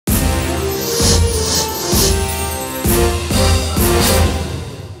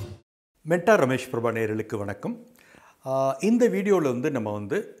Mentor Ramesh Prabha நேயர்களுக்கு வணக்கம். இந்த வீடியோவில் நம்ம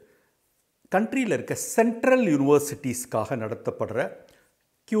கண்ட்ரியில் இருக்க சென்ட்ரல் யூனிவர்சிட்டிஸ்க்காக நடத்தப்படுற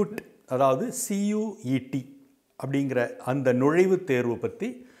CUET அதாவது CUET அப்படிங்கிற அந்த நுழைவுத் தேர்வு பற்றி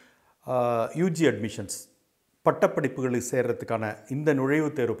யூஜி அட்மிஷன்ஸ் பட்டப்படிப்புகளுக்கு சேர்கிறதுக்கான இந்த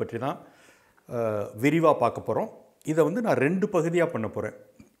நுழைவுத் தேர்வு பற்றி தான் விரிவாக பார்க்க போகிறோம். இதை நான் 2 பகுதியாக பண்ண போகிறேன்.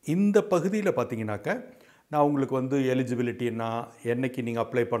 இந்த பகுதியில் பார்த்தீங்கன்னாக்க நான் உங்களுக்கு எலிஜிபிலிட்டின்னா என்னைக்கு நீங்கள்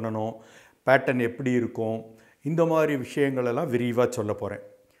அப்ளை பண்ணணும், பேட்டர்ன் எப்படி இருக்கும், இந்த மாதிரி விஷயங்களெல்லாம் விரிவாக சொல்ல போகிறேன்.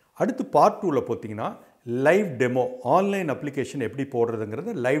 அடுத்து பார்ட் 2ல் பார்த்தீங்கன்னா லைவ் டெமோ, ஆன்லைன் அப்ளிகேஷன் எப்படி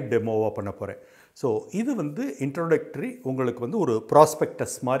போடுறதுங்கிறத லைவ் டெமோவாக பண்ண போகிறேன். ஸோ இது இன்ட்ரோடக்டரி, உங்களுக்கு ஒரு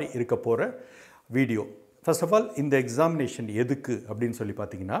ப்ராஸ்பெக்டஸ் மாதிரி இருக்க போகிற வீடியோ. ஃபர்ஸ்ட் ஆஃப் ஆல் இந்த எக்ஸாமினேஷன் எதுக்கு அப்படின்னு சொல்லி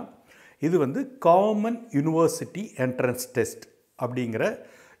பார்த்தீங்கன்னா, இது காமன் யூனிவர்சிட்டி என்ட்ரன்ஸ் டெஸ்ட் அப்படிங்கிற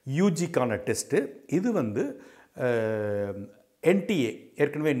யூஜிக்கான டெஸ்ட்டு. இது NTA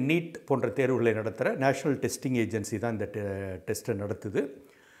ஏற்கனவே நீட் போன்ற தேர்வுகளை நடத்துகிற நேஷ்னல் டெஸ்டிங் ஏஜென்சி தான் இந்த டெஸ்ட்டை நடத்துது.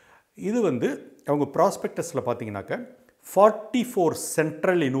 இது அவங்க ப்ராஸ்பெக்டஸில் பார்த்தீங்கன்னாக்க 44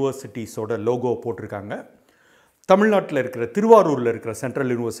 சென்ட்ரல் யூனிவர்சிட்டிஸோட லோகோ போட்டிருக்காங்க. தமிழ்நாட்டில் இருக்கிற திருவாரூரில் இருக்கிற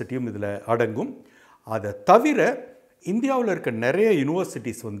சென்ட்ரல் யூனிவர்சிட்டியும் இதில் அடங்கும். அதை தவிர இந்தியாவில் இருக்க நிறைய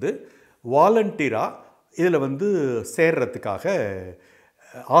யூனிவர்சிட்டிஸ் வாலண்டியராக இதில் சேர்றதுக்காக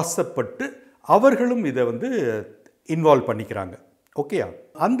ஆசைப்பட்டு அவர்களும் இதை இன்வால்வ் பண்ணிக்கிறாங்க. ஓகேயா?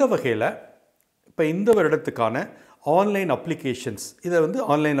 அந்த வகையில் இப்போ இந்த வருடத்துக்கான ஆன்லைன் அப்ளிகேஷன்ஸ், இதை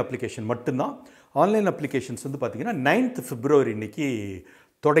ஆன்லைன் அப்ளிகேஷன் மட்டும்தான். ஆன்லைன் அப்ளிகேஷன்ஸ் பார்த்திங்கன்னா 9th February இன்னைக்கு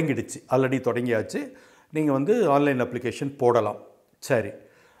தொடங்கிடுச்சு, ஆல்ரெடி தொடங்கியாச்சு. நீங்கள் ஆன்லைன் அப்ளிகேஷன் போடலாம். சரி,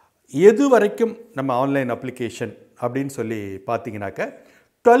 எது வரைக்கும் நம்ம ஆன்லைன் அப்ளிகேஷன் அப்படின்னு சொல்லி பார்த்தீங்கன்னாக்க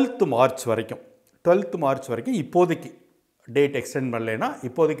 12th March வரைக்கும், 12th March வரைக்கும் இப்போதைக்கு டேட் எக்ஸ்டெண்ட் பண்ணலைன்னா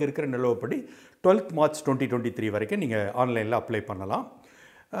இப்போதைக்கு இருக்கிற நிலவுப்படி 12th March 2023 வரைக்கும் நீங்கள் ஆன்லைனில் அப்ளை பண்ணலாம்.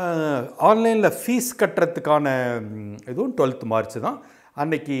 ஆன்லைனில் ஃபீஸ் கட்டுறதுக்கான இதுவும் 12th March தான்.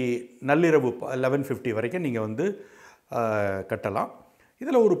 அன்றைக்கி நள்ளிரவு 11:50 வரைக்கும் நீங்கள் கட்டலாம்.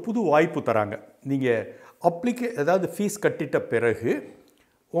 இதில் ஒரு புது வாய்ப்பு தராங்க. நீங்கள் அதாவது ஃபீஸ் கட்டிட்ட பிறகு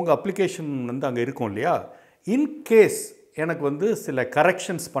உங்கள் அப்ளிகேஷன் அங்கே இருக்கும் இல்லையா, இன்கேஸ் எனக்கு சில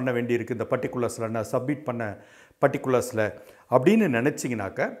கரெக்ஷன்ஸ் பண்ண வேண்டியிருக்கு இந்த பர்டிகுலர்ஸில், நான் சப்மிட் பண்ண பர்டிகுலர்ஸில் அப்படின்னு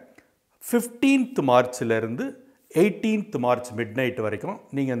நினச்சிங்கனாக்க 15th Marchலேருந்து 18th March மிட்நைட் வரைக்கும்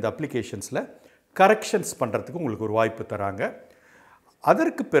நீங்கள் இந்த அப்ளிகேஷன்ஸில் கரெக்ஷன்ஸ் பண்ணுறதுக்கு உங்களுக்கு ஒரு வாய்ப்பு தராங்க.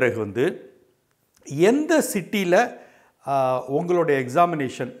 அதற்கு பிறகு எந்த சிட்டியில் உங்களுடைய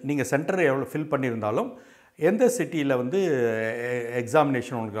எக்ஸாமினேஷன், நீங்கள் சென்டரை எவ்வளோ ஃபில் பண்ணியிருந்தாலும் எந்த சிட்டியில்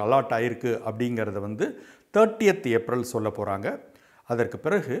எக்ஸாமினேஷன் உங்களுக்கு அலாட் ஆகிருக்கு அப்படிங்கிறத 30th April சொல்ல போகிறாங்க. அதற்கு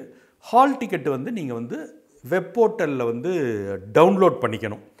பிறகு ஹால் டிக்கெட்டு நீங்கள் வெப் போர்ட்டலில் டவுன்லோட்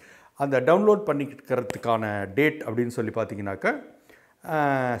பண்ணிக்கணும். அந்த டவுன்லோட் பண்ணிக்கிறதுக்கான டேட் அப்படின்னு சொல்லி பார்த்தீங்கன்னாக்க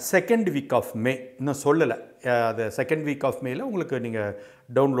 2nd week of May, இன்னும் சொல்லலை, அது 2nd week of Mayல உங்களுக்கு நீங்கள்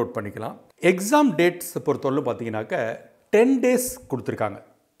டவுன்லோட் பண்ணிக்கலாம். எக்ஸாம் டேட்ஸ் பொறுத்தவரை பார்த்தீங்கன்னாக்க 10 days கொடுத்துருக்காங்க.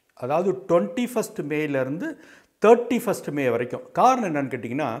 அதாவது 21st Mayலேருந்து 31st May வரைக்கும். காரணம் என்னன்னு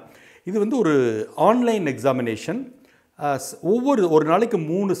கேட்டிங்கன்னா, இது ஒரு ஆன்லைன் எக்ஸாமினேஷன். ஒரு நாளைக்கு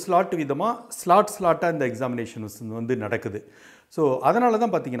 3 ஸ்லாட் விதமாக ஸ்லாட்டாக இந்த எக்ஸாமினேஷன்ஸ் நடக்குது. ஸோ அதனால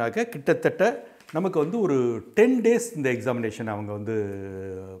தான் பார்த்தீங்கன்னாக்க கிட்டத்தட்ட நமக்கு ஒரு 10 days இந்த எக்ஸாமினேஷன் அவங்க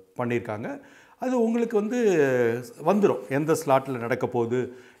பண்ணியிருக்காங்க. அது உங்களுக்கு வந்துடும், எந்த ஸ்லாட்டில் நடக்க போகுது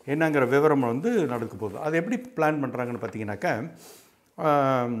என்னங்கிற விவரம் நடக்க போகுது. அது எப்படி பிளான் பண்ணுறாங்கன்னு பார்த்தீங்கன்னாக்க,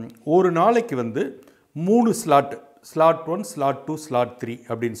 ஒரு நாளைக்கு 3 ஸ்லாட், ஸ்லாட் 1, ஸ்லாட் 2, ஸ்லாட் 3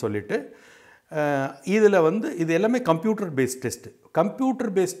 அப்படின்னு சொல்லிட்டு இதில் இது எல்லாமே computer based test. Computer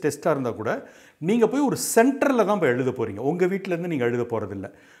based டெஸ்ட்டாக இருந்தால் கூட நீங்கள் போய் ஒரு சென்டரில் தான் போய் எழுத போகிறீங்க, உங்கள் வீட்டிலேருந்து நீங்கள் எழுத போகிறதில்ல.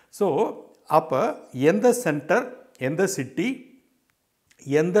 ஸோ அப்போ எந்த சென்டர், எந்த சிட்டி,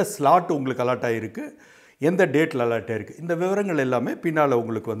 எந்த ஸ்லாட் உங்களுக்கு அலாட் ஆகிருக்கு, எந்த டேட்டில் அலாட் ஆகிருக்கு, இந்த விவரங்கள் எல்லாமே பின்னால்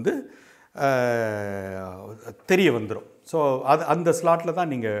உங்களுக்கு தெரிய வந்துடும். ஸோ அந்த ஸ்லாட்டில்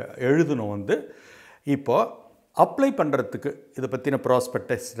தான் நீங்கள் எழுதணும். இப்போது அப்ளை பண்ணுறதுக்கு இதை பற்றின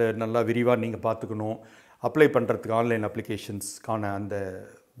ப்ராஸ்பெக்டஸ் நல்லா விரிவாக நீங்கள் பார்த்துக்கணும். அப்ளை பண்ணுறதுக்கு ஆன்லைன் அப்ளிகேஷன்ஸ்க்கான அந்த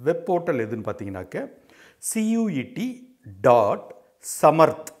வெப் போர்ட்டல் எதுன்னு பார்த்தீங்கன்னாக்க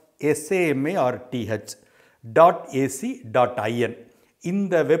CUET.samarth.ac.in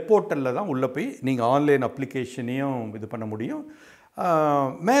இந்த வெப் போர்ட்டலில் தான் உள்ளே போய் நீங்கள் ஆன்லைன் அப்ளிகேஷனையும் இது பண்ண முடியும்.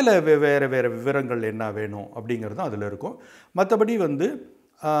 மேலே வேறு விவரங்கள் என்ன வேணும் அப்படிங்கிறதும் அதில் இருக்கும். மற்றபடி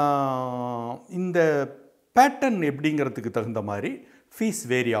இந்த பேட்டர்ன் எப்படிங்கிறதுக்கு தகுந்த மாதிரி ஃபீஸ்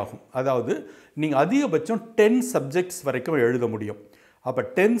வேரி ஆகும். அதாவது நீங்கள் அதிகபட்சம் 10 subjects வரைக்கும் எழுத முடியும். அப்போ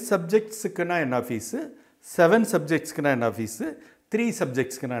 10 subjectsக்குன்னா என்ன ஃபீஸு, 7 subjectsக்குன்னா என்ன ஃபீஸு, 3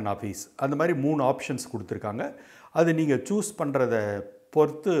 subjectsக்குன்னா என்ன ஃபீஸ், அந்த மாதிரி 3 ஆப்ஷன்ஸ் கொடுத்துருக்காங்க. அது நீங்கள் சூஸ் பண்ணுறத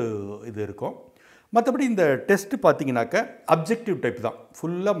பொறுத்து இது இருக்கும். மற்றபடி இந்த டெஸ்ட்டு பார்த்தீங்கன்னாக்க அப்ஜெக்டிவ் டைப் தான்.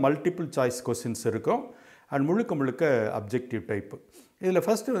 ஃபுல்லாக மல்டிபிள் சாய்ஸ் கொஸ்டின்ஸ் இருக்கும் அண்ட் முழுக்க முழுக்க அப்ஜெக்டிவ் டைப்பு. இதில்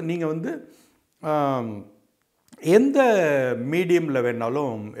ஃபஸ்ட்டு நீங்கள் வந்து எந்த மீடியமில்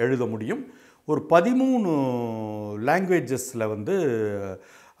வேணாலும் எழுத முடியும். ஒரு 13 லாங்குவேஜஸில் வந்து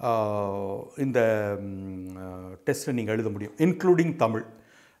இந்த டெஸ்ட்டை நீங்கள் எழுத முடியும், இன்க்ளூடிங் தமிழ்.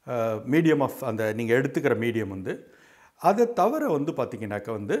 மீடியம் ஆஃப் அந்த நீங்கள் எடுத்துக்கிற மீடியம் வந்து. அதை தவிர வந்து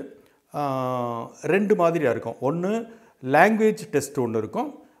பார்த்திங்கனாக்கா வந்து 2 மாதிரியாக இருக்கும். ஒன்று லாங்குவேஜ் டெஸ்ட் ஒன்று இருக்கும்,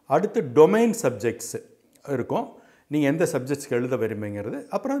 அடுத்து டொமைன் சப்ஜெக்ட்ஸு இருக்கும். நீங்கள் எந்த சப்ஜெக்ட்ஸ்க்கு எழுத விரும்புங்கிறது.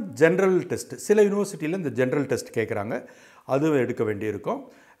 அப்புறம் ஜென்ரல் டெஸ்ட்டு, சில யூனிவர்சிட்டியில் இந்த ஜென்ரல் டெஸ்ட் கேட்குறாங்க, அதுவும் எடுக்க வேண்டியிருக்கும்.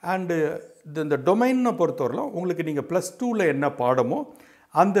 அண்டு இந்த டொமைனை பொறுத்தவரையிலும் உங்களுக்கு நீங்கள் +2ல் என்ன பாடமோ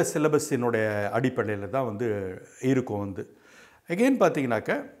அந்த சிலபஸினுடைய அடிப்படையில் தான் வந்து இருக்கும். வந்து எகெயின்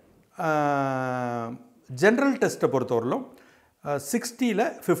பார்த்தீங்கன்னாக்க ஜென்ரல் டெஸ்ட்டை பொறுத்தவரையிலும் 60ல்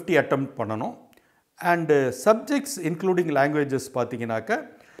 50 அட்டெம்ப்ட் பண்ணணும். அண்டு சப்ஜெக்ட்ஸ் இன்க்ளூடிங் லாங்குவேஜஸ் பார்த்தீங்கன்னாக்க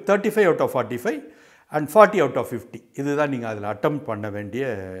 35 out of 45 and 40 out of 50 இதுதான் நீங்கள் அதில் அட்டெம்ப்ட் பண்ண வேண்டிய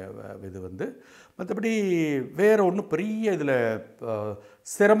இது வந்து. மற்றபடி வேறு ஒன்றும் பெரிய இதில்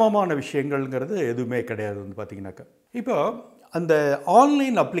சிரமமான விஷயங்கள்ங்கிறது எதுவுமே கிடையாது வந்து பார்த்திங்கனாக்கா. இப்போ அந்த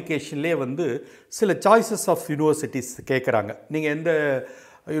ஆன்லைன் அப்ளிகேஷன்லேயே வந்து சில சாய்ஸஸ் ஆஃப் யூனிவர்சிட்டிஸ் கேட்குறாங்க. நீங்கள் எந்த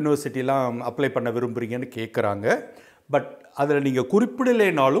யூனிவர்சிட்டிலாம் அப்ளை பண்ண விரும்புகிறீங்கன்னு கேட்குறாங்க. பட் அதில் நீங்கள்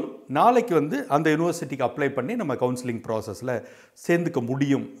குறிப்பிடலைனாலும் நாளைக்கு வந்து அந்த யூனிவர்சிட்டிக்கு அப்ளை பண்ணி நம்ம கவுன்சிலிங் ப்ராசஸில் சேர்ந்துக்க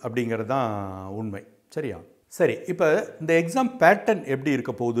முடியும் அப்படிங்கிறது தான் உண்மை. சரியா? சரி, இப்போ இந்த எக்ஸாம் பேட்டர்ன் எப்படி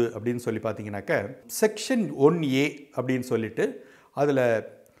இருக்க போகுது அப்படின்னு சொல்லி பார்த்தீங்கன்னாக்க, செக்ஷன் 1A அப்படின்னு சொல்லிட்டு அதில்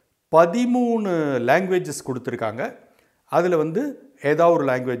 13 லாங்குவேஜஸ் கொடுத்துருக்காங்க. அதில் வந்து ஏதாவது ஒரு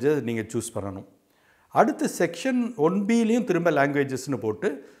லாங்குவேஜை நீங்கள் சூஸ் பண்ணணும். அடுத்து செக்ஷன் 1Bலேயும் திரும்ப லாங்குவேஜஸ்னு போட்டு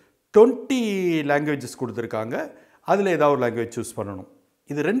 20 லாங்குவேஜஸ் கொடுத்துருக்காங்க. அதில் ஏதாவது ஒரு லாங்குவேஜ் சூஸ் பண்ணணும்.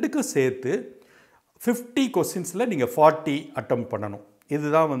 இது ரெண்டுக்கும் சேர்த்து 50 கொஸ்டின்ஸில் நீங்கள் 40 அட்டெம்ப்ட் பண்ணணும்.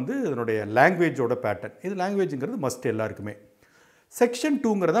 இதுதான் வந்து இதனுடைய லாங்குவேஜோட பேட்டர்ன். இது லாங்குவேஜுங்கிறது மஸ்ட் எல்லாருக்குமே. செக்ஷன்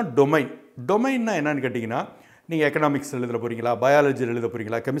 2ங்கிறது தான் டொமைன். டொமைன்னா என்னன்னு கேட்டிங்கன்னா, நீங்கள் எக்கனாமிக்ஸ் எழுத போகிறீங்களா, பயாலஜி எழுத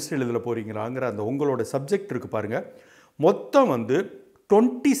போகிறீங்களா, கெமிஸ்ட்ரி எழுத போகிறீங்களாங்கிற அந்த உங்களோட சப்ஜெக்ட் இருக்குது பாருங்கள். மொத்தம் வந்து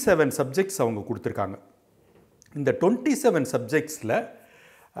 27 சப்ஜெக்ட்ஸ் அவங்க கொடுத்துருக்காங்க. இந்த 27 சப்ஜெக்ட்ஸில்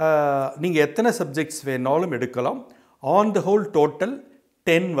நீங்கள் எத்தனை சப்ஜெக்ட்ஸ் வேணாலும் எடுக்கலாம். ஆன் த ஹோல் டோட்டல்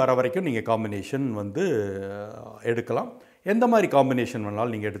 10 வர வரைக்கும் நீங்கள் காம்பினேஷன் வந்து எடுக்கலாம். எந்த மாதிரி காம்பினேஷன்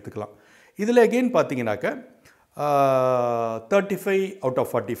வேணாலும் நீங்கள் எடுத்துக்கலாம். இதில் எகெயின் பார்த்தீங்கன்னாக்க 35 out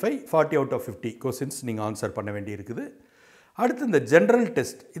of 45, 40 out of 50 questions நீங்கள் ஆன்சர் பண்ண வேண்டி இருக்குது. அடுத்து இந்த ஜென்ரல்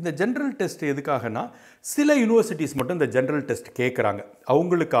டெஸ்ட். இந்த ஜென்ரல் டெஸ்ட் எதுக்காகனா, சில யூனிவர்சிட்டிஸ் மட்டும் இந்த ஜென்ரல் டெஸ்ட் கேட்குறாங்க.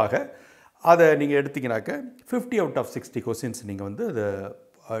 அவங்களுக்காக அதை நீங்கள் எடுத்திங்கனாக்க 50 அவுட் ஆஃப் 60 கொஸ்டின்ஸ் நீங்கள் வந்து அதை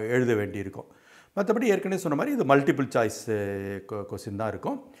எழுத வேண்டியிருக்கும். மற்றபடி ஏற்கனவே சொன்ன மாதிரி இது மல்டிபிள் சாய்ஸ் கொஸ்டின் தான்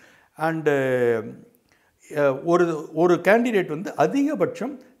இருக்கும். அண்டு ஒரு கேண்டிடேட் வந்து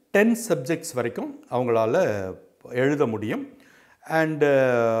அதிகபட்சம் 10 சப்ஜெக்ட்ஸ் வரைக்கும் அவங்களால எழுத முடியும். அண்டு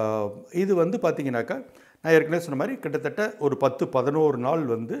இது வந்து பார்த்திங்கனாக்கா, நான் ஏற்கனவே சொன்ன மாதிரி கிட்டத்தட்ட ஒரு 10-11 நாள்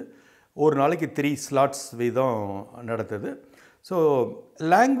வந்து ஒரு நாளைக்கு 3 ஸ்லாட்ஸ் வீதம் நடத்துது. ஸோ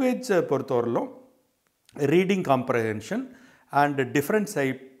லாங்குவேஜை பொறுத்தவரையிலும் reading comprehension and different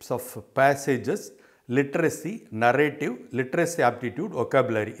types of passages, literacy, narrative, literacy aptitude,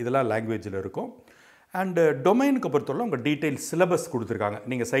 vocabulary இதெல்லாம் லாங்குவேஜில் இருக்கும். அண்டு டொமைனுக்கு பொறுத்தவரை உங்கள் டீட்டெயில் சிலபஸ் கொடுத்துருக்காங்க.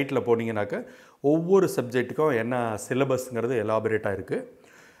 நீங்கள் சைட்டில் போனீங்கன்னாக்க ஒவ்வொரு சப்ஜெக்ட்டுக்கும் என்ன சிலபஸ்ங்கிறது எலாபரேட்டாக இருக்குது.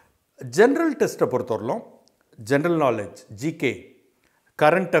 ஜென்ரல் டெஸ்ட்டை பொறுத்தவரையிலும் general knowledge, GK,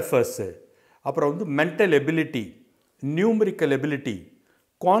 current affairs, அப்புறம் வந்து mental ability, numerical ability,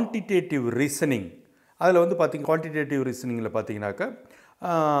 quantitative reasoning. அதில் வந்து குவான்டிடேட்டிவ் ரீசனிங்கில் பார்த்தீங்கன்னாக்கா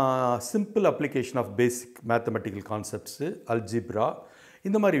simple application of basic mathematical concepts, algebra,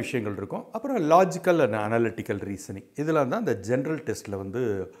 இந்த மாதிரி விஷயங்கள் இருக்கும். அப்புறம் லாஜிக்கல் அண்ட் அனாலிட்டிக்கல் ரீசனிங், இதெல்லாம் தான் இந்த ஜென்ரல் டெஸ்ட்டில் வந்து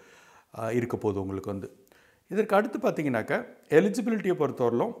இருக்க போகுது உங்களுக்கு வந்து. இதற்கு அடுத்து பார்த்தீங்கன்னாக்கா எலிஜிபிலிட்டியை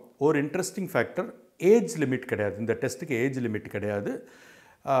பொறுத்தவரையிலும் ஒரு இன்ட்ரெஸ்டிங் ஃபேக்டர், ஏஜ் லிமிட் கிடையாது. இந்த டெஸ்ட்டுக்கு ஏஜ் லிமிட் கிடையாது.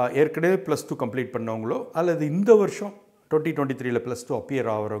 ஏற்கனவே +2 கம்ப்ளீட் பண்ணவங்களோ அல்லது இந்த வருஷம் 2023 +2 அப்பியர்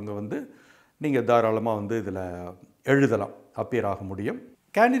ஆகிறவங்க வந்து நீங்கள் தாராளமாக வந்து இதில் எழுதலாம், அப்பியர் ஆக முடியும்.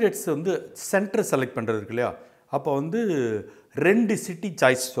 கேண்டிடேட்ஸ் வந்து சென்டர் செலக்ட் பண்ணுறது இருக்கு இல்லையா, அப்போ வந்து 2 சிட்டி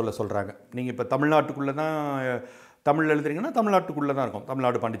சாய்ஸ் சொல்கிறாங்க. நீங்கள் இப்போ தமிழ்நாட்டுக்குள்ளே தான் தமிழ் எழுதுறீங்கன்னா தமிழ்நாட்டுக்குள்ளே தான் இருக்கும்,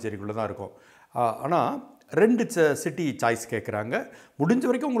 தமிழ்நாடு பாண்டிச்சேரிக்குள்ளே தான் இருக்கும். ஆனால் 2 சிட்டி சாய்ஸ் கேட்குறாங்க. முடிஞ்ச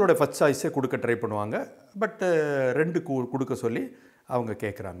வரைக்கும் உங்களோட ஃபஸ்ட் சாய்ஸே கொடுக்க ட்ரை பண்ணுவாங்க. பட் 2 கொடுக்க சொல்லி அவங்க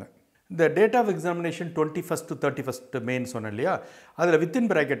கேட்குறாங்க. இந்த டேட் ஆஃப் எக்ஸாமினேஷன் 21 to 31 மேன்னு சொன்னேன் இல்லையா, அதில் வித்தின்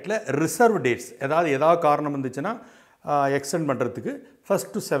ப்ராக்கெட்டில் ரிசர்வ் டேட்ஸ், ஏதாவது காரணம் இருந்துச்சுன்னா எக்ஸ்டெண்ட் பண்ணுறதுக்கு 1st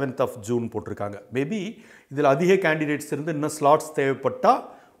to 7th of June போட்டிருக்காங்க. மேபி இதில் அதிக கேண்டிடேட்ஸ் இருந்து இன்னும் ஸ்லாட்ஸ் தேவைப்பட்டால்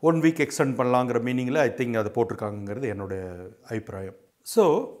 1 வீக் எக்ஸ்டெண்ட் பண்ணலாங்கிற மீனிங்கில் ஐ திங்க் அதை போட்டிருக்காங்கிறது என்னுடைய அபிப்பிராயம். ஸோ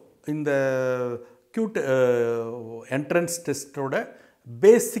இந்த CUET என்ட்ரன்ஸ் டெஸ்ட்டோட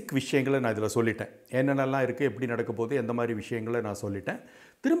பேசிக் விஷயங்களை நான் இதில் சொல்லிட்டேன். என்னென்னலாம் இருக்குது, எப்படி நடக்க போகுது, எந்த மாதிரி விஷயங்களை நான் சொல்லிட்டேன்.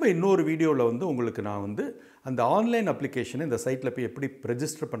 திரும்ப இன்னொரு வீடியோவில் வந்து உங்களுக்கு நான் வந்து அந்த ஆன்லைன் அப்ளிகேஷனை இந்த சைட்டில் போய் எப்படி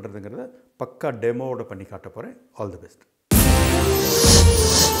ரெஜிஸ்டர் பண்ணுறதுங்கிறத பக்கா டெமோவோட பண்ணி காட்ட போகிறேன். All the best.